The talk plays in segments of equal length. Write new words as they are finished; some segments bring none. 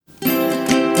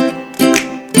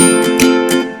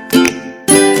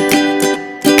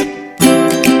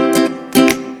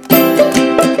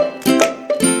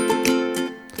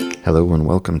Hello and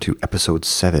welcome to episode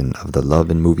 7 of the Love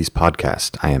and Movies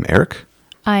podcast. I am Eric.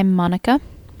 I'm Monica.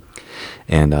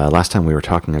 And last time we were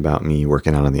talking about me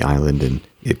working out on the island and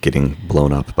it getting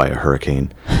blown up by a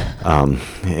hurricane.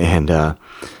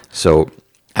 So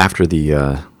after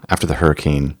the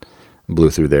hurricane blew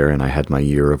through there and I had my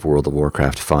year of World of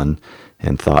Warcraft fun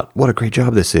and thought, what a great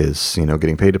job this is,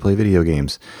 getting paid to play video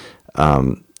games.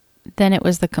 Then it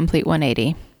was the complete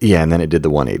 180. Yeah, and then it did the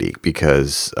 180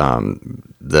 because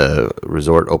the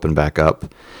resort opened back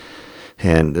up.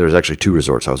 And there's actually 2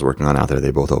 resorts I was working on out there.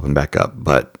 They both opened back up.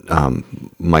 But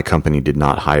my company did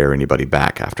not hire anybody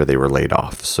back after they were laid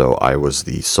off. So I was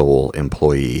the sole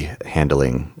employee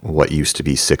handling what used to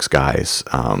be 6 guys,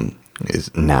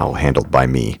 is now handled by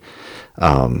me.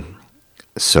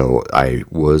 So I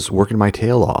was working my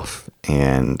tail off.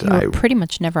 And You were pretty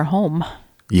much never home.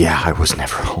 Yeah, I was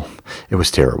never home. It was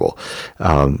terrible.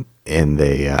 And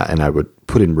I would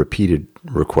put in repeated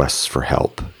requests for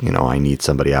help. I need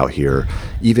somebody out here,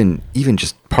 even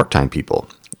just part-time people,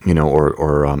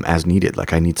 or as needed.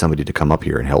 Like I need somebody to come up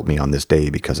here and help me on this day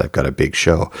because I've got a big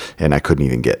show, and I couldn't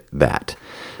even get that.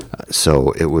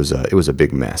 So it was a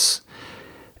big mess,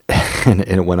 and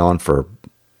it went on for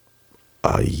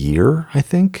a year, I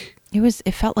think.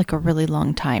 It felt like a really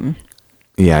long time.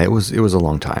 Yeah, it was a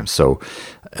long time. So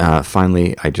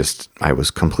finally, I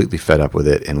was completely fed up with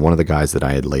it. And one of the guys that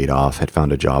I had laid off had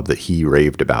found a job that he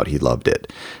raved about. He loved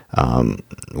it,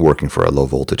 working for a low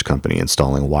voltage company,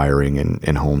 installing wiring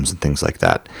in homes and things like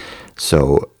that.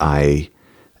 So I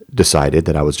decided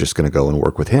that I was just going to go and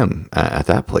work with him at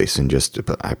that place. And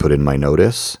I put in my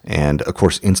notice. And of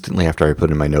course, instantly after I put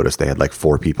in my notice, they had like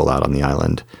 4 people out on the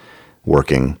island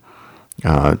working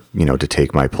to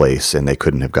take my place, and they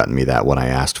couldn't have gotten me that when I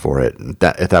asked for it.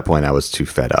 At that point, I was too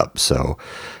fed up. So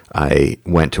I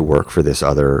went to work for this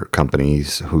other company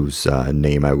whose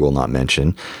name I will not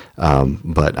mention.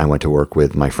 But I went to work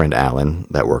with my friend Alan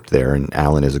that worked there, and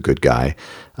Alan is a good guy.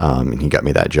 And he got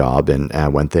me that job, and I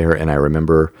went there, and I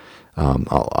remember,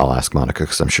 I'll ask Monica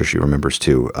because I'm sure she remembers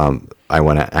too.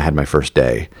 I had my first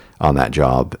day on that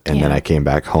job, and then I came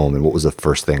back home. And what was the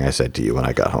first thing I said to you when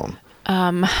I got home?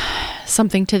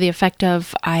 Something to the effect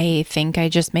of, I think I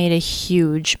just made a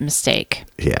huge mistake.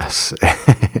 Yes.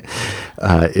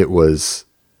 It was,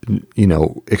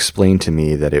 explained to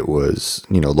me that it was,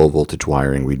 low voltage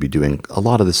wiring. We'd be doing a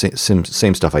lot of the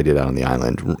same stuff I did out on the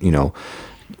island,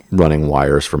 running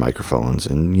wires for microphones.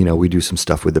 And, we do some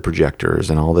stuff with the projectors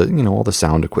and all the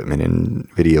sound equipment and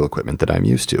video equipment that I'm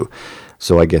used to.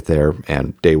 So I get there,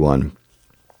 and day one,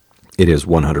 it is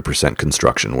 100%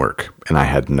 construction work, and I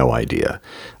had no idea.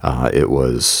 It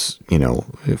was,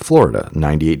 Florida,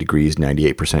 98 degrees,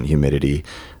 98% humidity.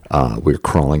 We were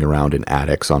crawling around in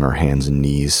attics on our hands and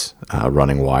knees,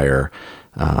 running wire,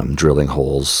 drilling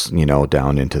holes,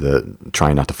 down into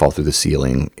trying not to fall through the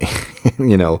ceiling.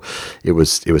 It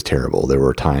was terrible. There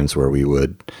were times where we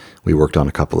worked on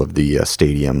a couple of the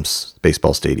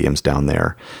baseball stadiums down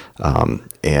there,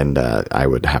 and I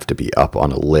would have to be up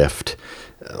on a lift,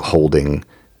 holding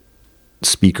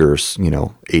speakers,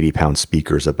 80-pound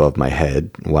speakers above my head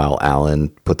while Alan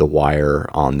put the wire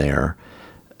on there,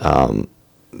 to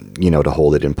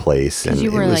hold it in place. And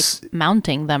you were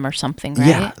mounting them or something,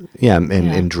 right? Yeah.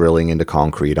 And drilling into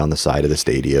concrete on the side of the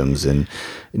stadiums, and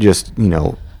just,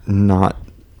 not,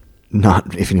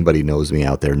 if anybody knows me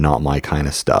out there, not my kind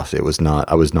of stuff. I was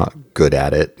not good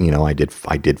at it. I did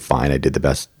fine. I did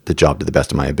the job to the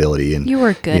best of my ability. And you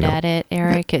were good at it,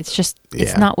 Eric. It's just,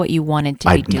 it's not what you wanted to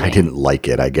be doing. I didn't like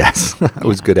it, I guess. I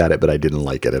was good at it, but I didn't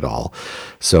like it at all.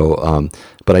 So,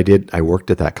 but I worked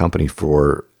at that company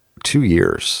for 2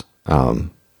 years.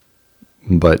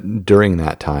 But during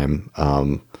that time,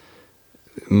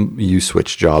 you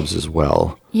switched jobs as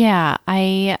well. Yeah,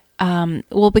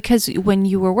 because when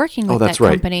you were working with that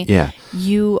company,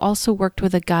 you also worked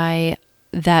with a guy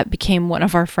that became one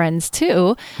of our friends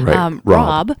too,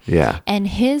 Rob. Yeah. And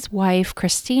his wife,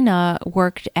 Christina,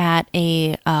 worked at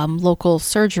a local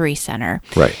surgery center.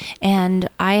 Right. And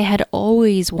I had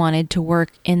always wanted to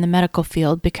work in the medical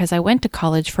field because I went to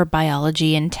college for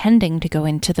biology intending to go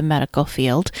into the medical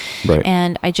field. Right.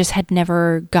 And I just had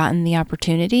never gotten the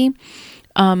opportunity.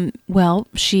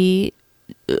 She,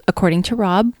 according to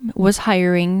Rob, was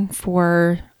hiring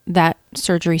for that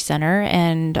surgery center,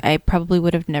 and I probably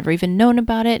would have never even known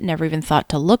about it, never even thought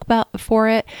to look for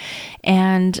it.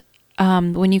 And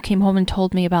when you came home and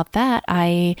told me about that,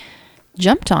 I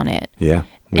jumped on it. Yeah,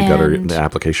 we got the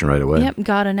application right away. Yep,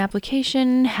 got an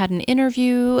application, had an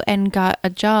interview, and got a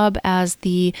job as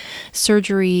the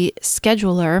surgery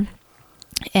scheduler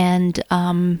and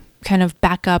kind of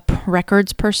backup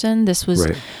records person. This was,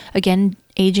 again,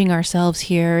 aging ourselves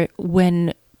here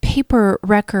when paper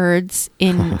records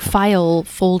in file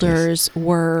folders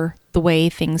were the way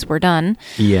things were done.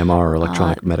 EMR,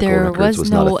 electronic medical records, was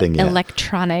not a thing yet. There was no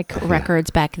electronic records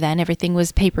back then. Everything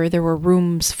was paper. There were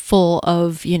rooms full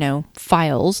of,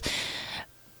 files.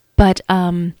 But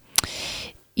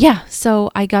yeah,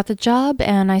 so I got the job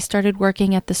and I started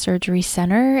working at the surgery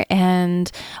center,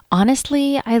 and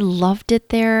honestly, I loved it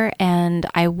there, and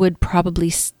I would probably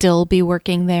still be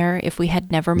working there if we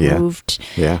had never moved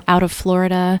out of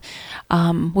Florida.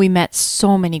 We met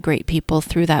so many great people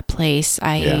through that place.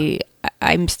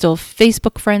 I'm still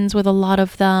Facebook friends with a lot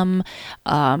of them.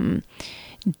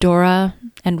 Dora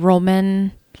and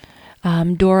Roman.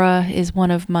 Dora is one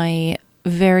of my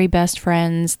very best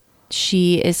friends.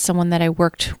 She is someone that I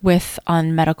worked with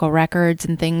on medical records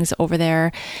and things over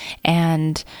there,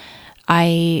 and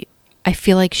I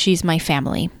feel like she's my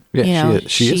family. Yeah,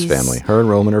 she is family. Her and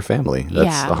Roman are family.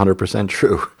 That's 100%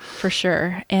 true. For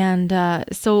sure. And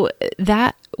so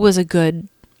that was a good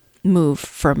move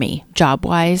for me,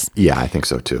 job-wise. Yeah, I think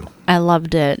so too. I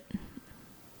loved it.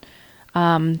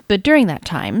 But during that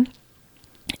time,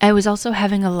 I was also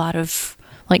having a lot of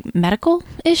medical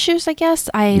issues, I guess.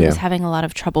 I was having a lot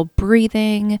of trouble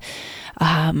breathing.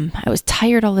 I was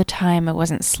tired all the time. I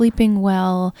wasn't sleeping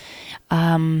well.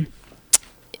 I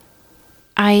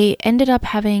ended up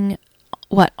having,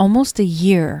 almost a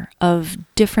year of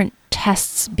different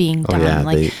tests being done.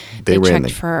 They ran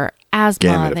checked for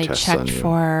asthma. They checked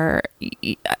for,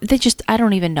 I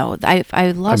don't even know.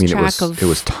 I lost track of. It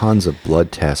was tons of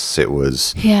blood tests. It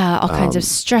was. Yeah, all kinds of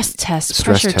stress tests,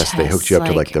 pressure tests. They hooked you up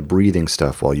to the breathing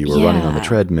stuff while you were running on the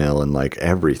treadmill and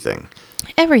everything.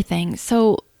 Everything.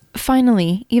 So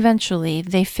finally, eventually,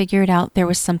 they figured out there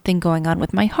was something going on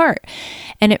with my heart.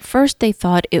 And at first they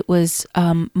thought it was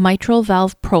mitral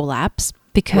valve prolapse,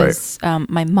 because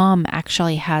my mom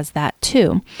actually has that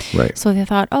too. Right. So they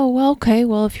thought, oh, well, okay,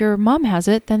 well, if your mom has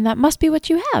it, then that must be what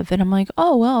you have. And I'm like,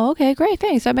 oh, well, okay, great,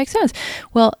 thanks. That makes sense.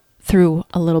 Well, through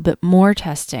a little bit more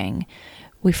testing,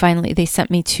 they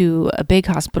sent me to a big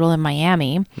hospital in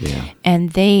Miami,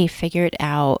 and they figured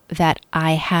out that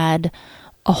I had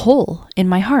a hole in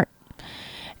my heart.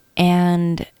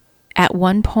 And at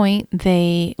one point,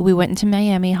 we went into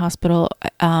Miami Hospital,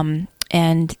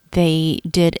 and they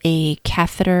did a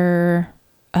catheter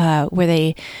where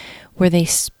they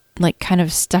kind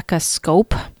of stuck a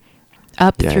scope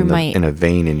up through in a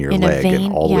vein in your leg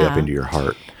and all the way up into your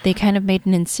heart. They kind of made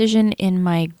an incision in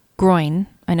my groin.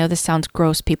 I know this sounds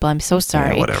gross, people. I'm so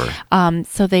sorry. Yeah, whatever.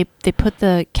 So they put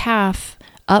the cath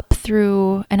up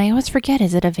through, and I always forget,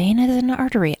 is it a vein or is it an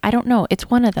artery? I don't know. It's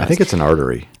one of those. I think it's an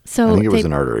artery. So I think it was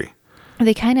an artery.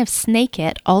 They kind of snake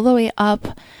it all the way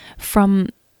up from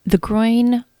the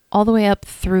groin all the way up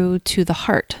through to the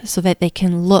heart so that they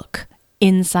can look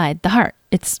inside the heart.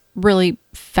 It's really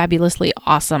fabulously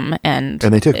awesome. And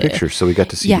they took pictures, so we got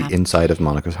to see the inside of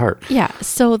Monica's heart. Yeah.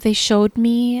 So they showed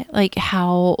me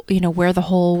how, where the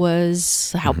hole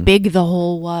was, how big the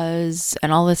hole was,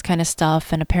 and all this kind of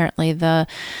stuff. And apparently not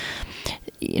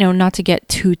to get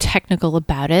too technical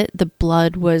about it, the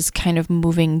blood was kind of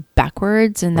moving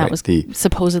backwards, and that was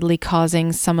supposedly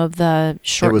causing some of the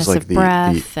shortness of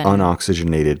breath. The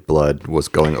unoxygenated blood was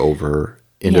going over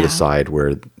into the side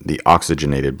where the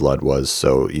oxygenated blood was,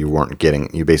 so you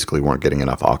basically weren't getting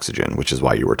enough oxygen, which is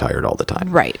why you were tired all the time.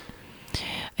 Right.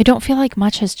 I don't feel like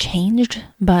much has changed,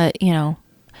 but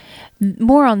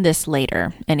more on this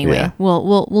later. Anyway,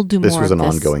 we'll do more. This was an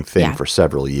ongoing thing for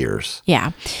several years.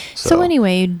 Yeah. So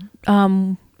anyway,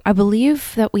 I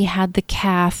believe that we had the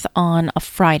cath on a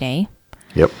Friday.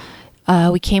 Yep.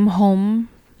 We came home,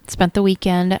 spent the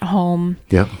weekend at home.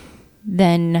 Yep.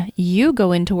 Then you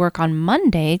go into work on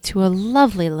Monday to a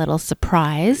lovely little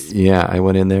surprise. Yeah, I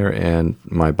went in there and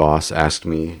my boss asked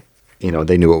me,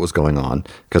 they knew what was going on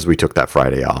because we took that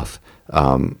Friday off.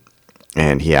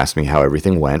 And he asked me how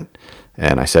everything went.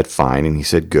 And I said, fine. And he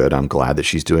said, good. I'm glad that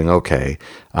she's doing okay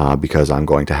because I'm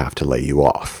going to have to lay you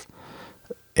off.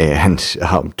 And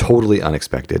totally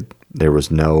unexpected. There was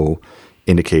no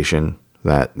indication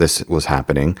that this was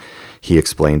happening. He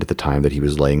explained at the time that he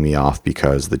was laying me off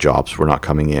because the jobs were not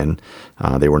coming in.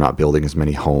 They were not building as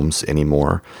many homes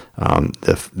anymore.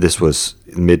 This was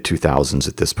mid-2000s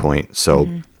at this point.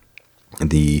 So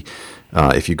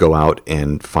if you go out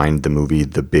and find the movie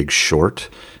The Big Short,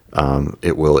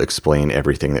 it will explain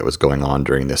everything that was going on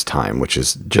during this time, which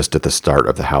is just at the start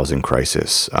of the housing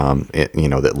crisis,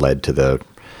 that led to the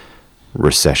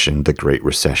recession, the Great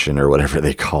Recession, or whatever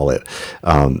they call it.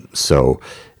 So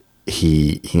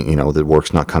the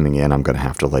work's not coming in. I'm going to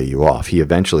have to lay you off. He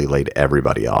eventually laid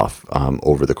everybody off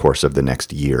over the course of the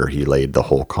next year. He laid the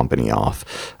whole company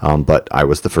off. But I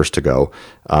was the first to go.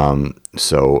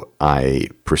 So I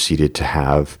proceeded to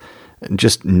have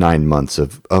just 9 months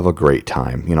of a great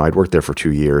time. I'd worked there for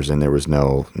 2 years and there was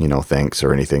no, thanks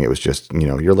or anything. It was just,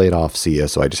 you're laid off, see ya.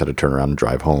 So I just had to turn around and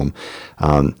drive home.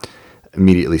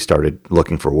 Immediately started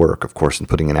looking for work, of course, and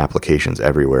putting in applications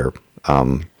everywhere.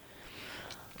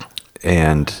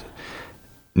 And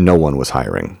no one was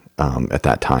hiring at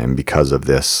that time because of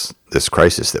this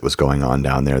crisis that was going on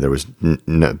down there. There was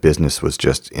business was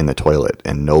just in the toilet,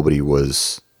 and nobody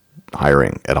was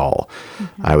hiring at all.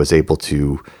 Mm-hmm. I was able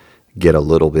to get a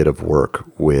little bit of work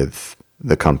with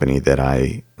the company that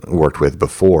I worked with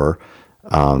before.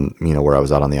 Where I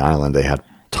was out on the island, they had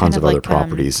tons of other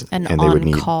properties, and they would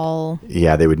need call.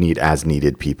 Yeah, they would need as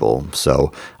needed people.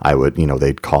 So I would,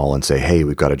 they'd call and say, "Hey,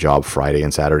 we've got a job Friday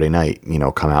and Saturday night.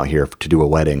 Come out here to do a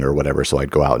wedding or whatever." So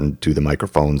I'd go out and do the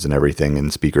microphones and everything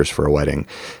and speakers for a wedding,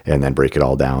 and then break it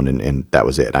all down, and that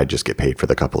was it. I'd just get paid for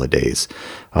the couple of days.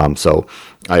 So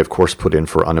I of course put in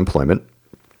for unemployment,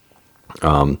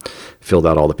 filled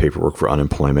out all the paperwork for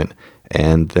unemployment,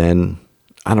 and then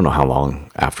I don't know how long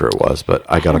after it was, but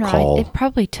I got a call. It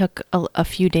probably took a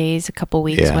few days, a couple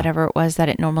weeks, whatever it was that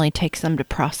it normally takes them to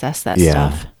process that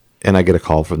stuff. And I get a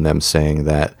call from them saying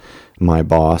that my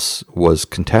boss was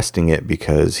contesting it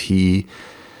because he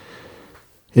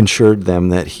ensured them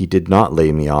that he did not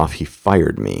lay me off. He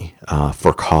fired me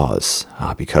for cause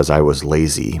because I was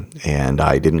lazy and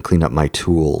I didn't clean up my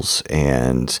tools,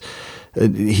 and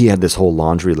he had this whole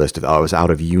laundry list of I was out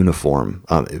of uniform.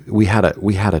 We had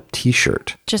a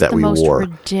T-shirt just that we wore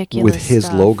ridiculous with his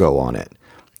stuff. logo on it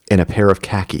and a pair of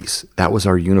khakis. That was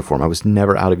our uniform. I was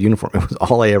never out of uniform. It was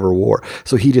all I ever wore.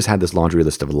 So he just had this laundry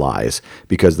list of lies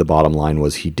because the bottom line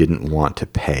was he didn't want to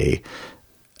pay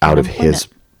out of his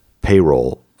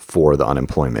payroll for the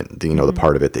unemployment, the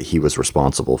part of it that he was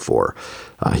responsible for.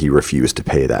 He refused to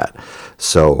pay that.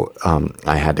 So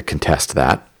I had to contest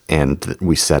that. And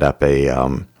we set up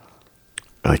a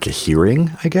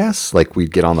hearing, I guess. Like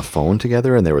we'd get on the phone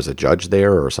together, and there was a judge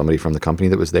there or somebody from the company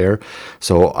that was there.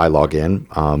 So I log in.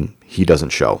 He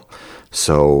doesn't show.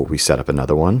 So we set up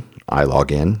another one. I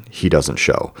log in. He doesn't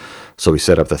show. So we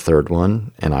set up the third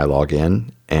one, and I log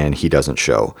in, and he doesn't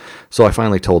show. So I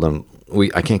finally told him,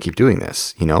 I can't keep doing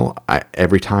this.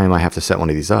 Every time I have to set one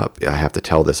of these up, I have to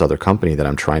tell this other company that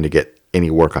I'm trying to get any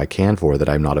work I can for that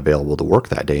I'm not available to work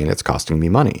that day, and it's costing me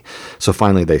money. So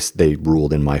finally they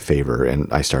ruled in my favor, and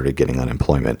I started getting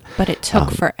unemployment. But it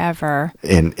took forever.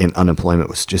 And unemployment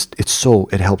was just,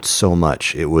 it helped so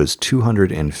much. It was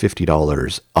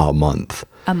 $250 a month.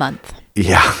 A month.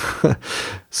 Yeah.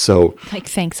 So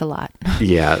thanks a lot.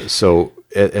 Yeah. So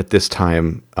at this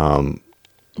time,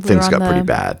 things got pretty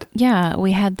bad. Yeah.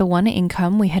 We had the one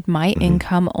income. We had my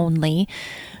income only.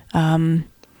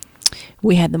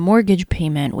 We had the mortgage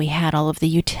payment, we had all of the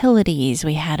utilities,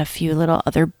 we had a few little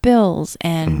other bills,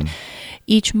 and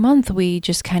each month we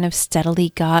just kind of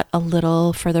steadily got a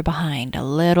little further behind, a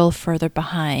little further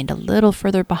behind, a little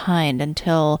further behind,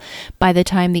 until by the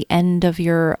time the end of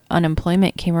your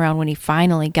unemployment came around, when he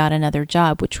finally got another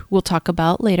job, which we'll talk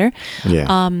about later,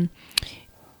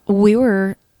 we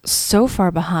were so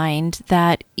far behind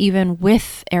that even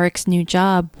with Eric's new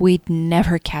job, we'd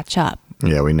never catch up.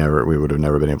 Yeah, we would have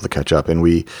never been able to catch up. And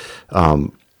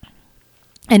and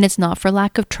it's not for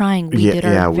lack of trying. We did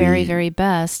our very, very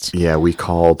best. Yeah, we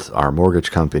called our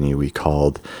mortgage company. We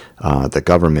called the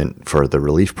government for the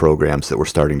relief programs that were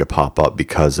starting to pop up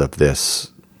because of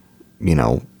this,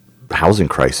 housing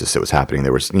crisis that was happening.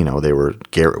 There was, they were,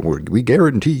 we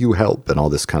guarantee you help and all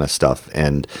this kind of stuff.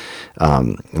 And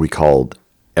we called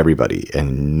everybody,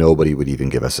 and nobody would even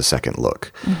give us a second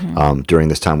look. During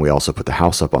this time, we also put the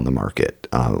house up on the market.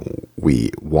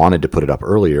 We wanted to put it up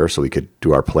earlier so we could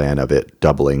do our plan of it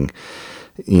doubling,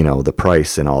 the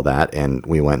price and all that. And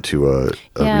we went to a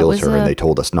realtor, and they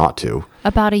told us not to.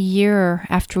 About a year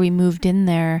after we moved in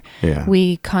there,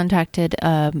 we contacted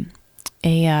a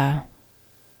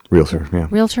realtor,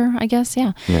 I guess,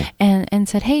 and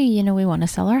said, hey, we want to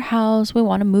sell our house. We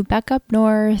want to move back up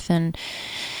north, and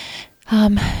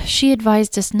she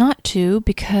advised us not to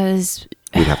because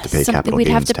we'd have to pay capital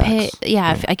gains tax.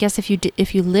 I guess if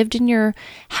you lived in your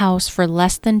house for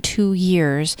less than 2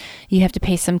 years, you have to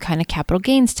pay some kind of capital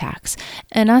gains tax.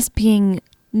 And us being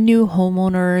new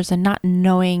homeowners and not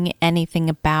knowing anything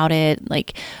about it,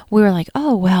 we were like,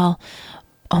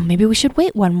 maybe we should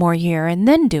wait one more year and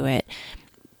then do it.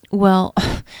 Well,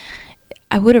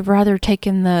 I would have rather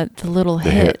taken the little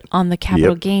hit on the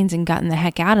capital Yep. gains and gotten the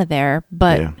heck out of there.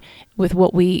 But Yeah. with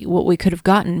what we could have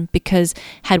gotten, because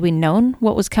had we known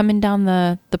what was coming down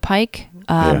the pike,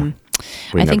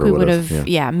 We I think never we would would've, have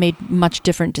yeah. made much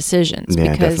different decisions.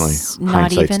 Yeah, because definitely. not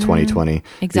Hindsight's even 2020.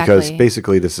 Exactly. Because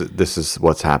basically, this is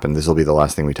what's happened. This will be the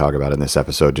last thing we talk about in this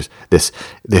episode. Just this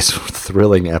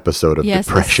thrilling episode of Yes,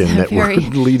 depression this that very- we're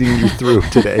leading you through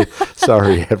today.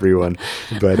 Sorry, everyone,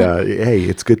 but hey,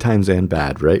 it's good times and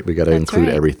bad, right? We got to That's include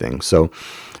right. everything. So.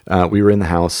 We were in the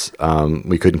house.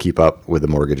 We couldn't keep up with the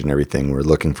mortgage and everything. We were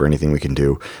looking for anything we can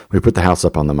do. We put the house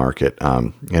up on the market,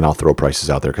 and I'll throw prices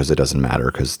out there because it doesn't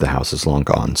matter because the house is long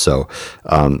gone. So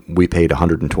we paid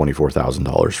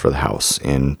 $124,000 for the house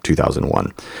in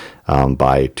 2001.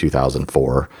 By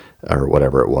 2004 or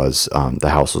whatever it was,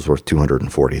 the house was worth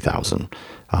 $240,000.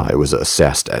 It was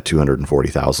assessed at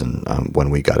 $240,000 when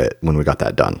we got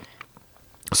that done.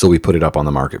 So we put it up on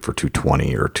the market for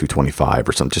 220 or 225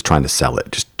 or something, just trying to sell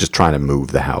it, just trying to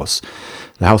move the house.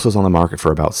 The house was on the market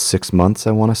for about 6 months,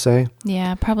 I want to say.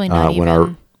 Yeah, probably not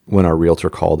even. When our realtor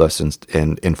called us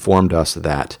and informed us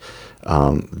that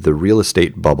the real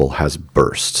estate bubble has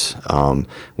burst,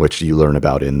 which you learn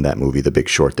about in that movie, The Big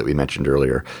Short, that we mentioned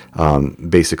earlier.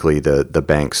 Basically, the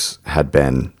banks had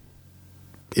been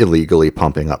illegally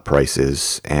pumping up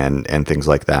prices and things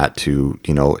like that to,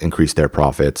 increase their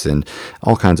profits, and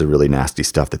all kinds of really nasty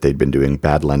stuff that they'd been doing,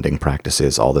 bad lending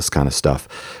practices, all this kind of stuff.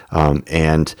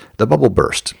 And the bubble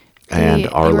burst, and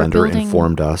our They were lender building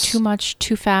informed us too much,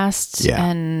 too fast. Yeah.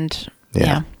 And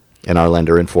Yeah. And our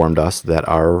lender informed us that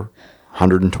our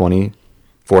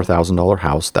 $124,000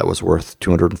 house that was worth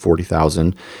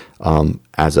 $240,000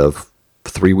 as of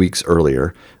 3 weeks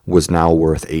earlier was now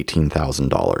worth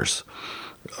 $18,000.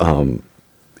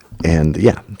 And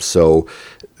yeah, so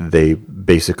they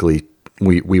basically,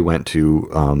 we went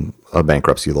to a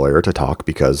bankruptcy lawyer to talk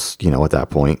because, at that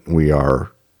point we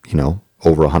are,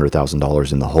 over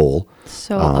 $100,000 in the hole.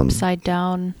 So upside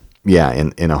down. Yeah,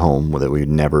 in a home that we'd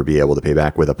never be able to pay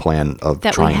back, with a plan of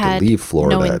That trying we had to leave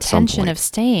Florida no at some intention point. of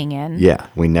staying in. Yeah,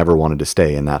 we never wanted to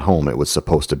stay in that home. It was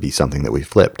supposed to be something that we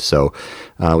flipped. So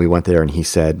we went there and he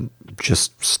said,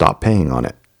 just stop paying on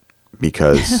it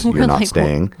because We're you're not like,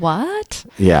 staying. What?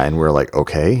 Yeah, and we're like,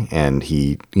 okay. And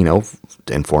he,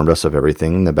 informed us of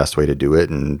everything, the best way to do it,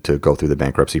 and to go through the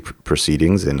bankruptcy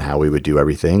proceedings and how we would do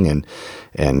everything, and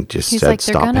just He's said, like,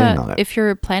 stop paying on it. if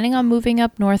you're planning on moving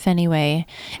up north anyway,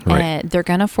 Right. they're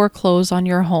gonna foreclose on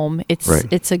your home. It's Right.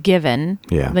 it's a given.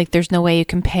 Yeah. Like there's no way you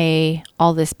can pay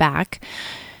all this back.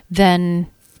 Then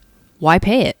why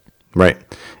pay it? Right.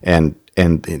 And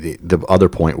the other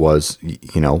point was,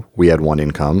 we had one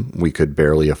income. We could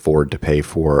barely afford to pay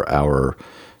for our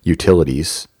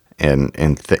utilities and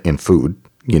food,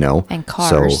 And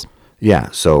cars. So, yeah.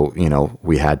 So,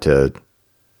 we had to,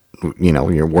 you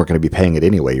weren't going to be paying it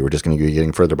anyway. You were just going to be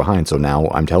getting further behind. So now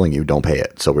I'm telling you, don't pay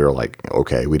it. So we were like,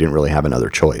 okay, we didn't really have another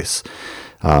choice.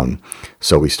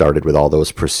 So we started with all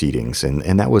those proceedings,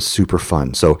 and that was super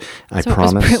fun. So I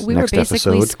promise we were next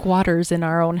basically episode. squatters in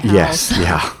our own house. Yes,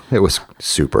 yeah, it was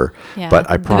super. Yeah, But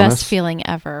I the promise best feeling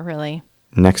ever, really.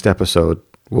 next episode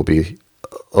will be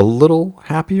a little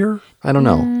happier. I don't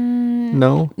know.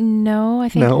 No, No, I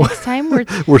think No. next time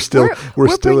we're still in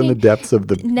the bringing- depths of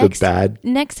the bad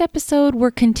Next episode,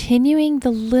 we're continuing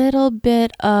the little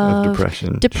bit of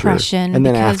depression. Depression, sure. And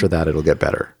then because after that, it'll get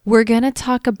better. we're gonna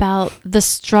talk about the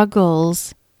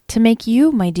struggles to make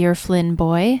you, my dear Flynn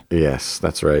boy. Yes,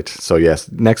 that's right. So yes,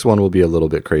 next one will be a little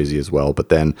bit crazy as well, but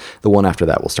then the one after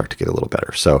that will start to get a little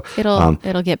better. So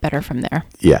It'll get better from there.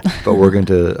 yeah, but we're going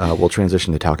to we'll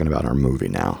transition to talking about our movie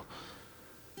now.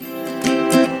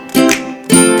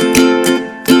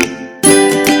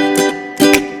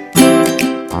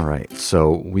 All right,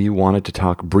 so we wanted to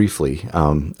talk briefly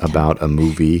about a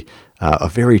movie, a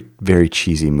very, very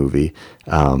cheesy movie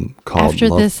called After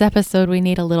Love. this episode, we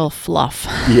need a little fluff.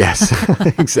 Yes,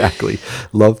 exactly.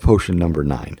 Love Potion number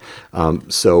 9.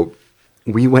 So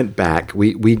we went back.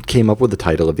 We came up with the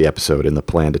title of the episode and the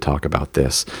plan to talk about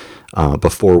this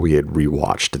before we had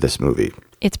rewatched this movie.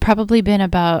 It's probably been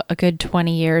about a good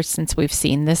 20 years since we've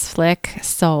seen this flick,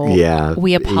 so Yeah,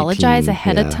 we apologize 18,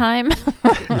 ahead of yeah. time.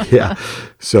 Yeah.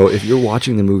 So if you're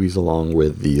watching the movies along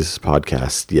with these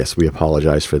podcasts, yes, we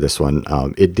apologize for this one.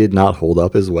 It did not hold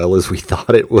up as well as we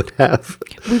thought it would have.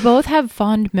 We both have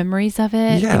fond memories of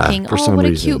it, Yeah, thinking, for oh, some what a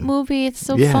reason. cute movie. It's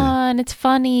so Yeah. fun. It's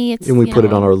funny. It's And we put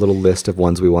it on know. our little list of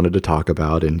ones we wanted to talk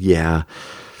about. And yeah,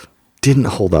 didn't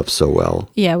hold up so well.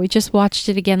 Yeah, we just watched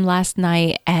it again last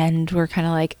night, and we're kind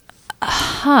of like,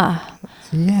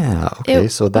 Yeah. Okay.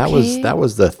 So that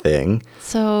was the thing.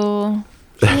 So,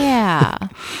 yeah.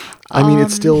 I mean,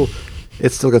 it's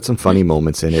It's still got some funny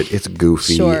moments in it. It's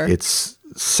goofy. Sure. It's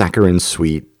saccharine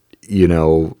sweet. You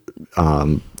know,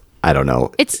 I don't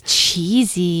know. It's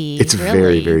cheesy. It's really.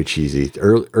 very, very cheesy.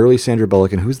 Early Sandra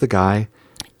Bullock, and who's the guy?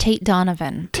 Tate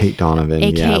Donovan. Tate Donovan,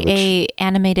 AKA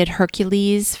animated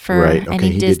Hercules for Right, okay, any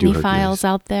he did do Disney Hercules. files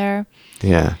out there.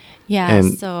 Yeah. Yeah,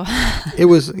 And so it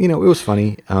was, you know, it was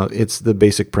funny. It's the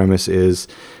basic premise is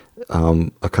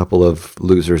a couple of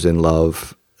losers in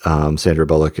love. Sandra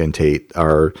Bullock and Tate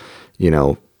are, you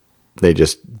know, they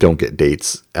just don't get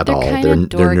dates at they're all. kind They're of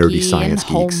dorky nerdy science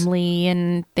and geeks. homely,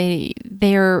 and they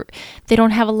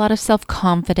don't have a lot of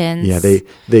self-confidence. Yeah,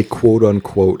 they quote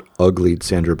unquote uglied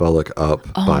Sandra Bullock up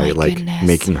Oh by my like goodness.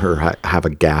 making her have a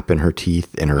gap in her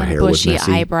teeth and her and hair was bushy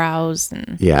messy. eyebrows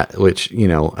and Yeah, which, you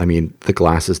know, I mean, the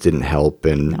glasses didn't help,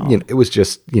 and No. you know, it was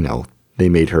just, you know, they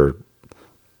made her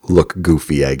look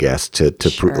goofy, I guess, to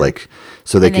Sure. like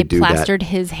so they and could they do that. plastered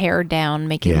his hair down,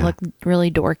 making Yeah. him look really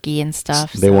dorky and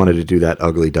stuff. They so- wanted to do that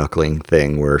ugly duckling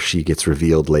thing where she gets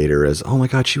revealed later as, oh my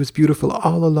God, she was beautiful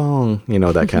all along, you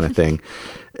know, that kind of thing.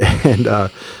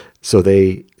 And so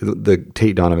the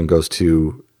Tate Donovan goes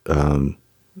to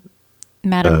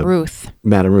Madame Ruth.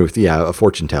 Madame Ruth, yeah, a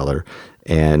fortune teller,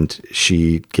 and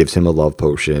she gives him a love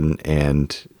potion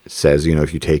and says, you know,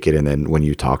 if you take it and then when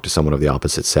you talk to someone of the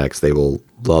opposite sex, they will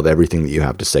love everything that you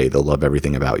have to say. They'll love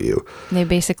everything about you. They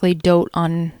basically dote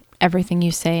on everything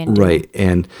you say and do. Right.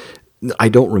 And I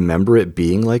don't remember it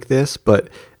being like this, but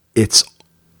it's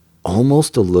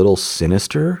almost a little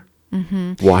sinister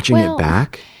watching Well, it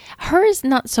back. Hers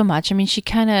not so much. I mean, she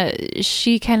kind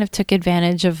of took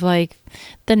advantage of like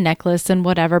the necklace and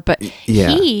whatever, but Yeah.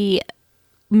 he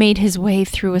made his way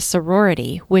through a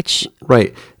sorority, which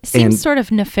Right. seems sort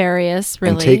of nefarious,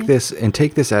 really. And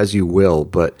take this as you will,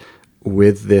 but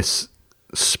with this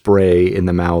spray in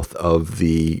the mouth of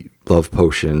the love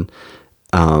potion,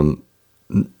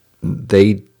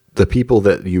 the people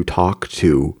that you talk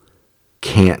to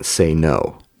can't say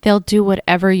no. They'll do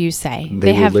whatever you say. They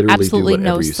They will have literally do absolutely no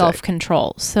whatever you say.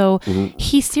 self-control. So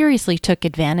he seriously took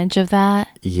advantage of that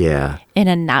Yeah. in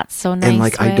a not so nice And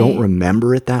like way. I don't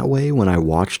remember it that way when I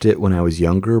watched it when I was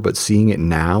younger, but seeing it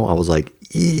now, I was like,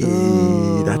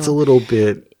 that's a little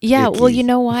bit Yeah, well, icky. you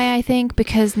know why I think?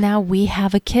 Because now we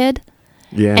have a kid.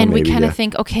 Yeah, And we maybe, kind of yeah.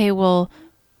 think, okay, well,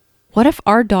 what if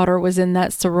our daughter was in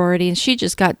that sorority and she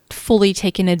just got fully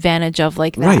taken advantage of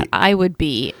like that? Right. I would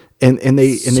be. And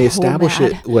they so establish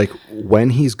mad. it like when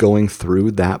he's going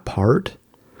through that part,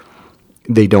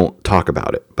 they don't talk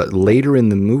about it. But later in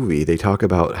the movie, they talk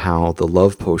about how the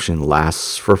love potion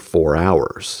lasts for 4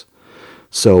 hours.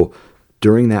 So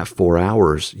during that 4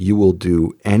 hours, you will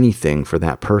do anything for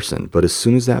that person. But as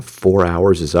soon as that 4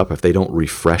 hours is up, if they don't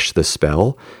refresh the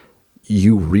spell,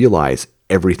 you realize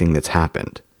everything that's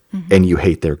happened and you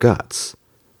hate their guts.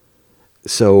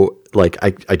 So like,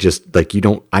 I just like,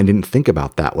 I didn't think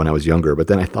about that when I was younger, but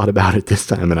then I thought about it this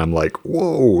time and I'm like,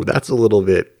 whoa, that's a little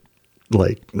bit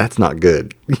like, that's not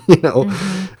good. You know,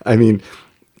 I mean,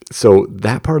 so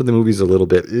that part of the movie is a little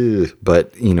bit,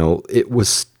 but you know, it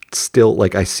was still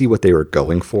like, I see what they were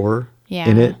going for in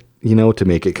Yeah. it, you know, to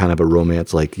make it kind of a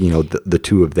romance, like, you know, the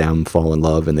two of them fall in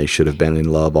love and they should have been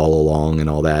in love all along and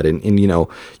all that. And you know,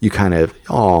 you kind of,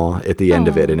 at the end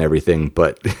of it and everything,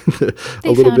 but a They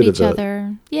little found bit each of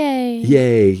other. Yay.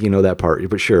 yay, you know, that part,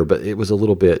 but sure. But it was a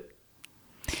little bit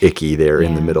icky there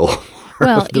in the Yeah. middle.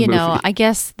 Well, of the you know, movie. I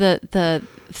guess the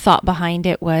thought behind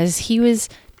it was he was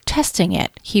testing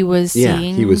it. He was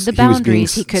seeing the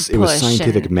boundaries he could push. It was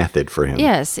scientific and- method for him.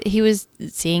 Yes, he was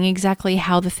seeing exactly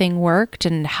how the thing worked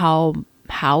and how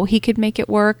he could make it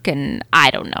work, and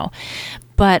I don't know.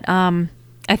 But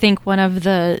I think one of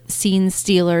the scene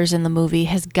stealers in the movie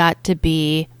has got to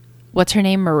be, what's her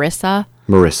name, Marissa?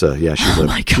 Marissa, yeah,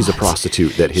 my she's a God.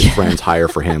 prostitute that his friends hire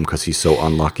for him because he's so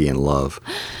unlucky in love.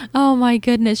 Oh my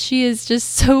goodness, she is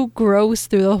just so gross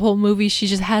through the whole movie. She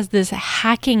just has this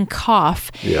hacking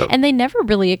cough, Yep. and they never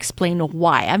really explain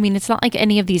why. I mean, it's not like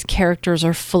any of these characters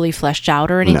are fully fleshed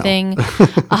out or anything.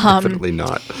 Definitely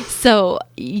not. So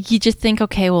you just think,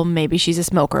 okay, well, maybe she's a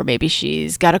smoker, maybe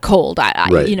she's got a cold.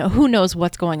 Right. You know, who knows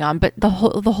what's going on? But the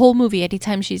whole movie,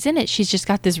 anytime she's in it, she's just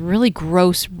got this really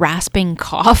gross rasping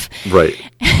cough. Right.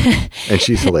 And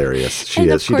she's hilarious. She And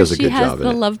is. of She course, does a good she has job the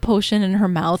in it. love potion in her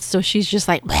mouth, so she's just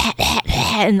like,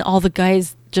 and all the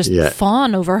guys just Yeah.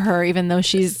 fawn over her, even though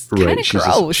she's kind Right. of She's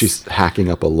gross. she's hacking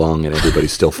up a lung and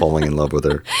everybody's still falling in love with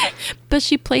her. But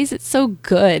she plays it so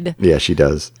good. Yeah, she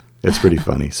does. It's pretty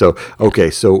funny. So, okay,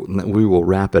 so we will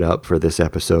wrap it up for this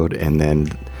episode, and then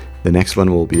the next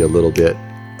one will be a little bit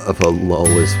of a lull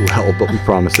as well, but we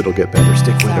promise it'll get better.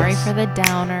 Stick with Sorry us. for the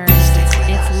downers.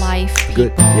 It's life. life, people.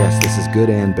 Good. Yes, this is good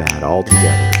and bad all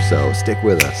together. So stick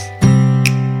with us.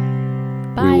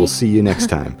 Bye. We will see you next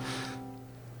time.